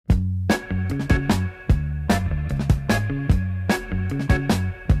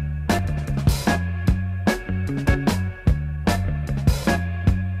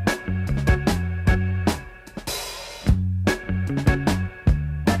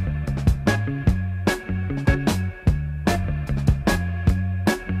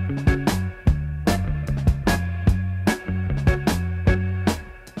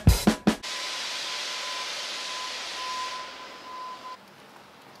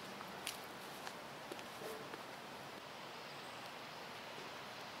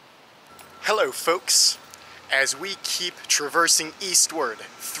Hello folks, as we keep traversing eastward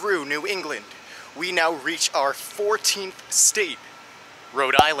through New England, we now reach our 14th state,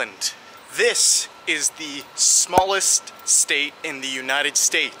 Rhode Island. This is the smallest state in the United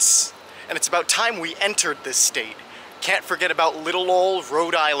States, and it's about time we entered this state. Can't forget about little old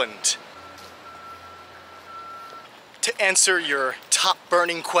Rhode Island. To answer your top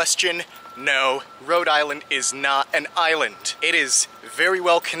burning question, no, Rhode Island is not an island. It is very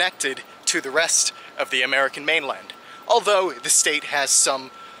well connected to the rest of the American mainland. Although the state has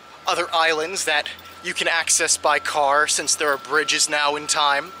some other islands that you can access by car since there are bridges now in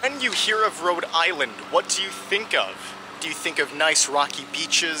time. When you hear of Rhode Island, what do you think of? Do you think of nice rocky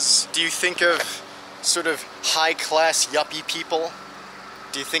beaches? Do you think of sort of high-class yuppie people?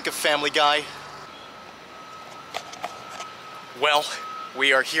 Do you think of Family Guy? Well,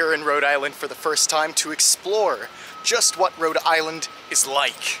 we are here in Rhode Island for the first time to explore just what Rhode Island is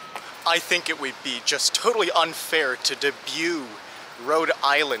like. I think it would be just totally unfair to debut Rhode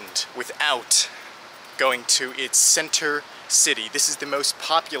Island without going to its center city. This is the most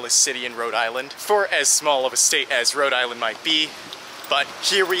populous city in Rhode Island, for as small of a state as Rhode Island might be. But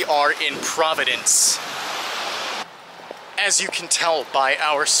here we are in Providence. As you can tell by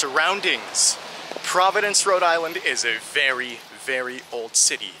our surroundings, Providence, Rhode Island is a very, very old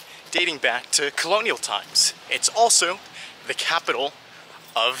city, dating back to colonial times. It's also the capital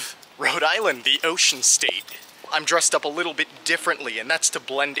of Rhode Island, the ocean state. I'm dressed up a little bit differently, and that's to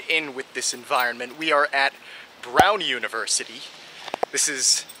blend in with this environment. We are at Brown University. This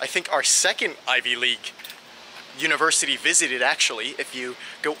is, I think, our second Ivy League university visited, actually. If you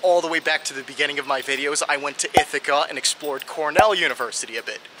go all the way back to the beginning of my videos, I went to Ithaca and explored Cornell University a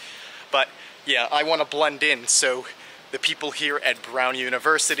bit. But yeah, I want to blend in so the people here at Brown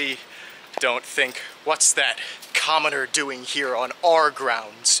University don't think, what's that commoner doing here on our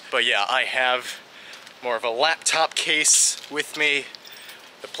grounds? But yeah, I have more of a laptop case with me,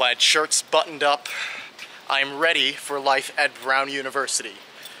 the plaid shirt's buttoned up. I'm ready for life at Brown University.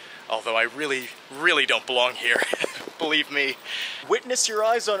 Although I really, really don't belong here, believe me. Witness your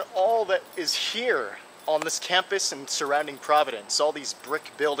eyes on all that is here on this campus and surrounding Providence, all these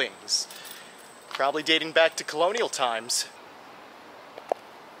brick buildings, probably dating back to colonial times.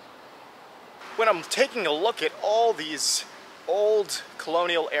 When I'm taking a look at all these old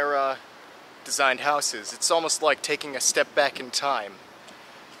colonial era designed houses, it's almost like taking a step back in time.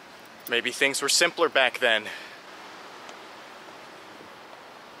 Maybe things were simpler back then.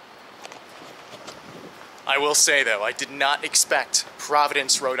 I will say though, I did not expect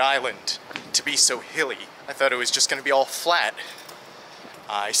Providence, Rhode Island to be so hilly. I thought it was just going to be all flat.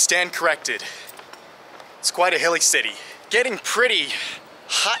 I stand corrected. It's quite a hilly city. Getting pretty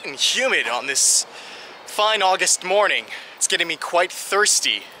hot and humid on this fine August morning. It's getting me quite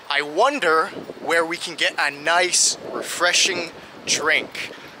thirsty. I wonder where we can get a nice, refreshing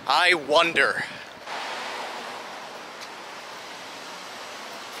drink. I wonder.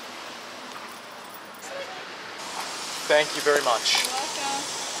 Thank you very much. You're welcome.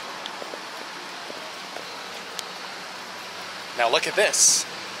 Now look at this.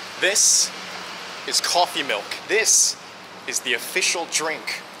 This is coffee milk. This is the official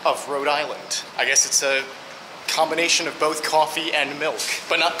drink of Rhode Island. I guess it's a combination of both coffee and milk,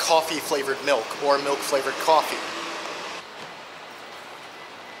 but not coffee flavored milk or milk flavored coffee.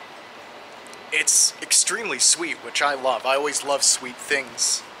 It's extremely sweet, which I love. I always love sweet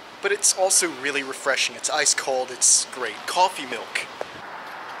things. But it's also really refreshing. It's ice cold, it's great. Coffee milk.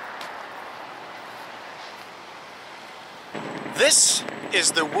 This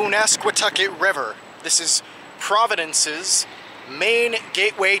is the Woonasquatucket River. This is Providence's main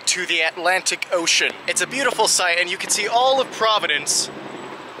gateway to the Atlantic Ocean. It's a beautiful sight, and you can see all of Providence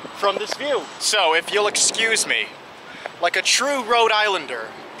from this view. So, if you'll excuse me, like a true Rhode Islander,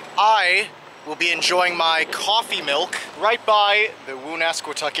 I will be enjoying my coffee milk right by the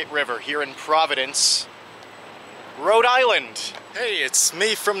Woonasquatucket River here in Providence, Rhode Island. Hey, it's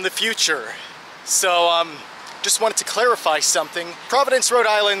me from the future. So, just wanted to clarify something. Providence, Rhode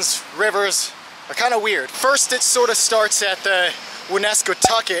Island's rivers are kind of weird. First, it sort of starts at the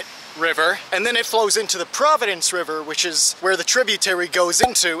Woonasquatucket River, and then it flows into the Providence River, which is where the tributary goes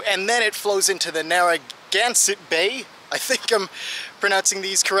into, and then it flows into the Narragansett Bay. I think I'm pronouncing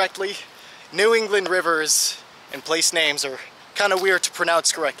these correctly. New England rivers and place names are kind of weird to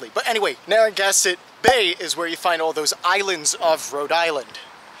pronounce correctly. But anyway, Narragansett Bay is where you find all those islands of Rhode Island.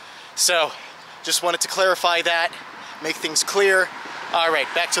 So, just wanted to clarify that, make things clear. Alright,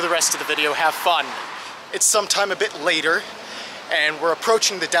 back to the rest of the video, have fun. It's sometime a bit later, and we're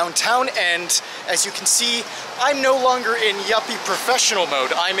approaching the downtown, and as you can see, I'm no longer in yuppie professional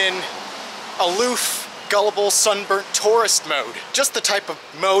mode. I'm in aloof, gullible, sunburnt tourist mode. Just the type of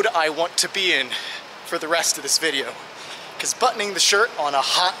mode I want to be in for the rest of this video. Because buttoning the shirt on a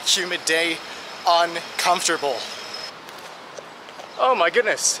hot, humid day, uncomfortable. Oh my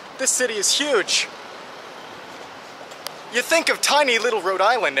goodness, this city is huge. You think of tiny little Rhode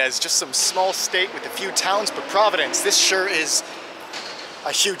Island as just some small state with a few towns, but Providence, this sure is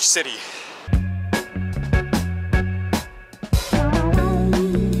a huge city.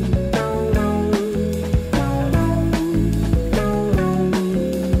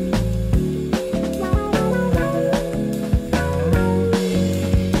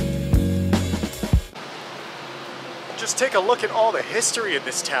 Just take a look at all the history of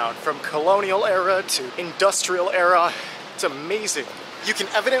this town, from colonial era to industrial era. It's amazing. You can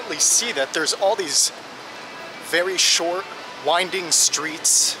evidently see that there's all these very short, winding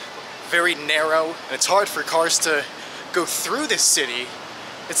streets, very narrow, and it's hard for cars to go through this city.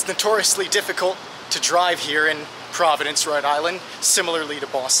 It's notoriously difficult to drive here in Providence, Rhode Island, similarly to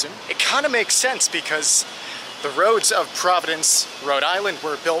Boston. It kind of makes sense because the roads of Providence, Rhode Island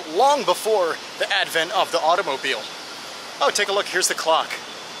were built long before the advent of the automobile. Oh, take a look, here's the clock.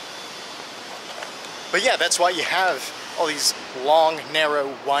 But yeah, that's why you have all these long,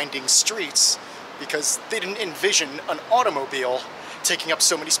 narrow, winding streets, because they didn't envision an automobile taking up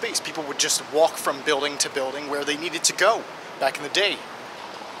so many space. People would just walk from building to building where they needed to go back in the day.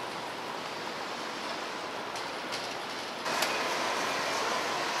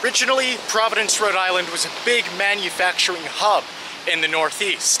 Originally, Providence, Rhode Island was a big manufacturing hub in the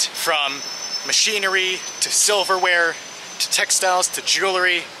Northeast. From machinery to silverware to textiles to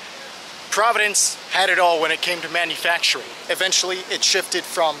jewelry. Providence had it all when it came to manufacturing. Eventually, it shifted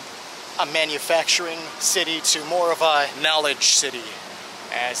from a manufacturing city to more of a knowledge city,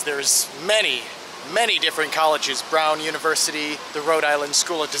 as there's many different colleges. Brown University, the Rhode Island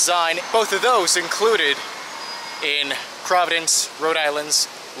School of Design, both of those included in Providence, Rhode Island's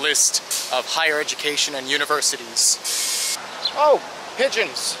list of higher education and universities. Oh,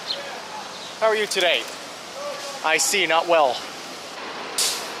 pigeons. How are you today? I see, not well.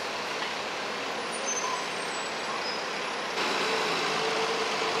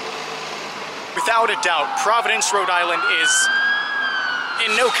 Without a doubt, Providence, Rhode Island is,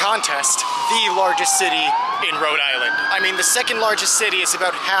 in no contest, the largest city in Rhode Island. I mean, the second largest city is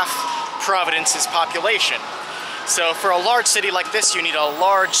about half Providence's population. So for a large city like this, you need a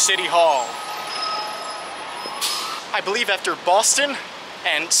large city hall. I believe after Boston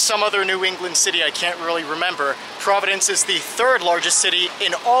and some other New England city I can't really remember, Providence is the third largest city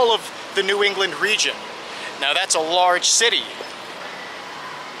in all of the New England region. Now that's a large city.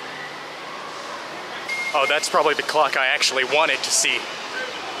 Oh, that's probably the clock I actually wanted to see.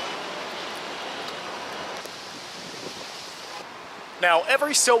 Now,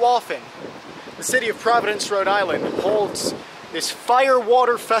 every so often, the city of Providence, Rhode Island holds this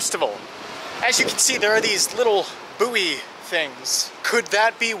firewater festival. As you can see, there are these little buoy things. Could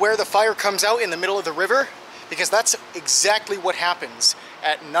that be where the fire comes out in the middle of the river? Because that's exactly what happens.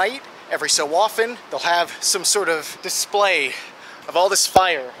 At night, every so often, they'll have some sort of display of all this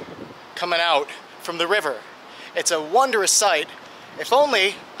fire coming out from the river. It's a wondrous sight. If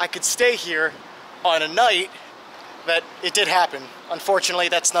only I could stay here on a night that it did happen. Unfortunately,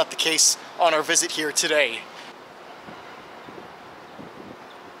 that's not the case on our visit here today.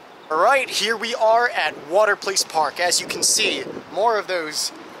 Alright, here we are at Waterplace Park. As you can see, more of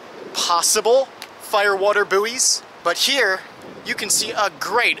those possible firewater buoys. But here, you can see a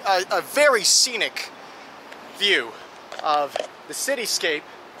very scenic view of the cityscape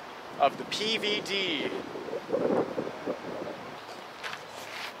of the PVD.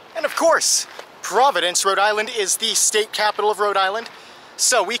 And of course, Providence, Rhode Island is the state capital of Rhode Island,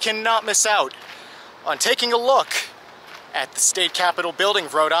 so we cannot miss out on taking a look at the state capitol building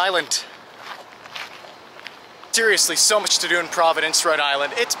of Rhode Island. Seriously, so much to do in Providence, Rhode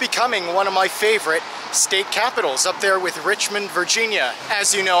Island. It's becoming one of my favorite state capitals, up there with Richmond, Virginia.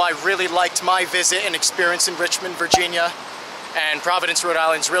 As you know, I really liked my visit and experience in Richmond, Virginia, and Providence, Rhode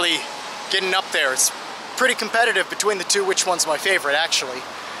Island's really getting up there. It's pretty competitive between the two, which one's my favorite, actually.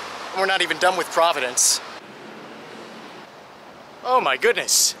 And we're not even done with Providence. Oh my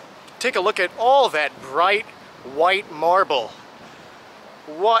goodness. Take a look at all that bright white marble.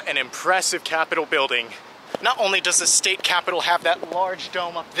 What an impressive Capitol building. Not only does the state capitol have that large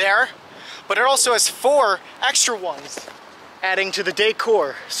dome up there, but it also has 4 extra ones, adding to the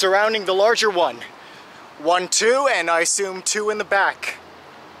decor surrounding the larger one. 1, 2, and I assume 2 in the back.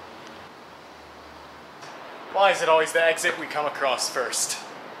 Why is it always the exit we come across first?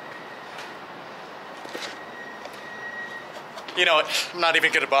 You know what, I'm not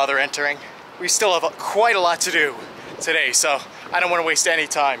even gonna bother entering. we still have quite a lot to do today, so I don't want to waste any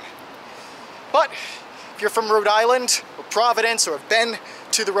time. But if you're from Rhode Island or Providence or have been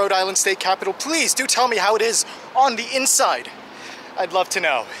to the Rhode Island state capitol, please do tell me how it is on the inside. I'd love to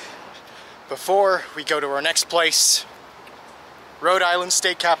know. Before we go to our next place, Rhode Island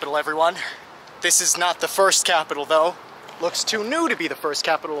state capitol, everyone. This is not the first capitol though. Looks too new to be the first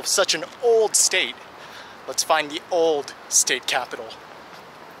capital of such an old state. Let's find the old state capitol.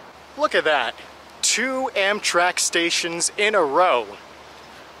 Look at that. 2 Amtrak stations in a row.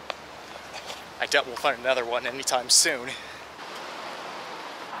 I doubt we'll find another one anytime soon.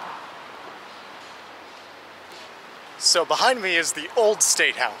 So behind me is the old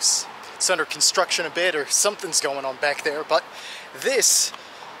State House. It's under construction a bit, or something's going on back there, but this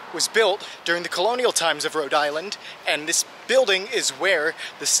was built during the colonial times of Rhode Island, and this building is where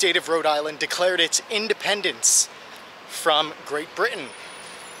the state of Rhode Island declared its independence from Great Britain.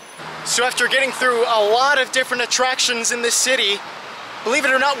 So after getting through a lot of different attractions in this city, believe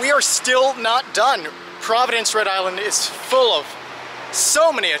it or not, we are still not done. Providence, Rhode Island is full of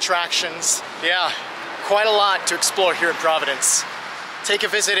so many attractions. Yeah, quite a lot to explore here in Providence. Take a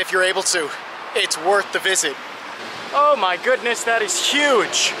visit if you're able to. It's worth the visit. Oh my goodness, that is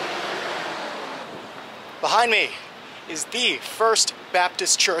huge! Behind me is the first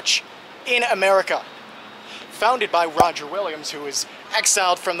Baptist church in America. Founded by Roger Williams, who was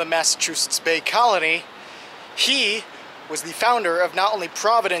exiled from the Massachusetts Bay Colony. He was the founder of not only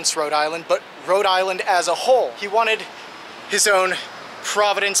Providence, Rhode Island, but Rhode Island as a whole. He wanted his own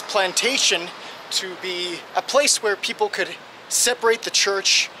Providence plantation to be a place where people could separate the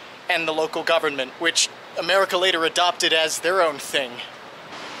church and the local government, which America later adopted as their own thing.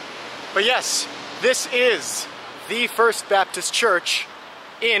 But yes, this is the first Baptist church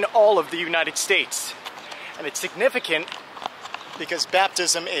in all of the United States. And it's significant because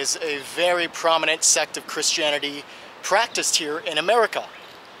baptism is a very prominent sect of Christianity practiced here in America.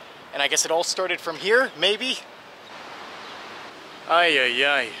 And I guess it all started from here, maybe? Ay, ay,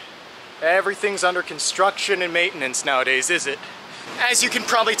 ay. Everything's under construction and maintenance nowadays, is it? As you can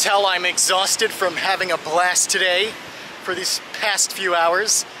probably tell, I'm exhausted from having a blast today for these past few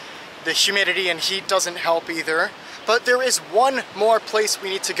hours. The humidity and heat doesn't help either. But there is one more place we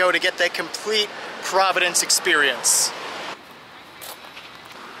need to go to get that complete Providence experience.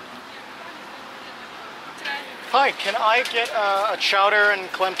 Hi, can I get a chowder and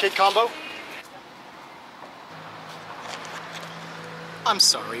clam cake combo? I'm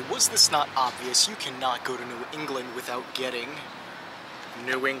sorry, was this not obvious? You cannot go to New England without getting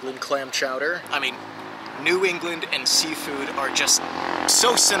New England clam chowder. I mean, New England and seafood are just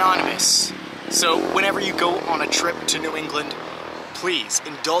so synonymous. So whenever you go on a trip to New England, please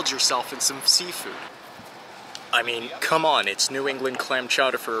indulge yourself in some seafood. I mean, come on, it's New England clam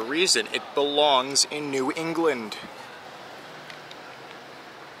chowder for a reason. It belongs in New England.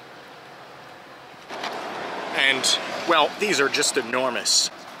 And, well, these are just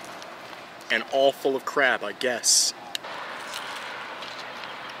enormous. And all full of crab, I guess.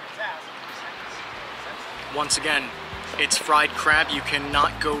 Once again, it's fried crab. You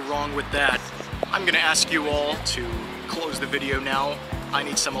cannot go wrong with that. I'm gonna ask you all to close the video now. I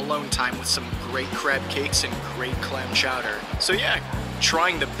need some alone time with some great crab cakes and great clam chowder. So yeah,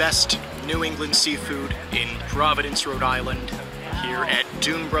 trying the best New England seafood in Providence, Rhode Island, here at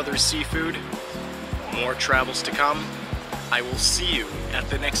Dune Brothers Seafood. More travels to come. I will see you at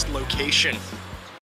the next location.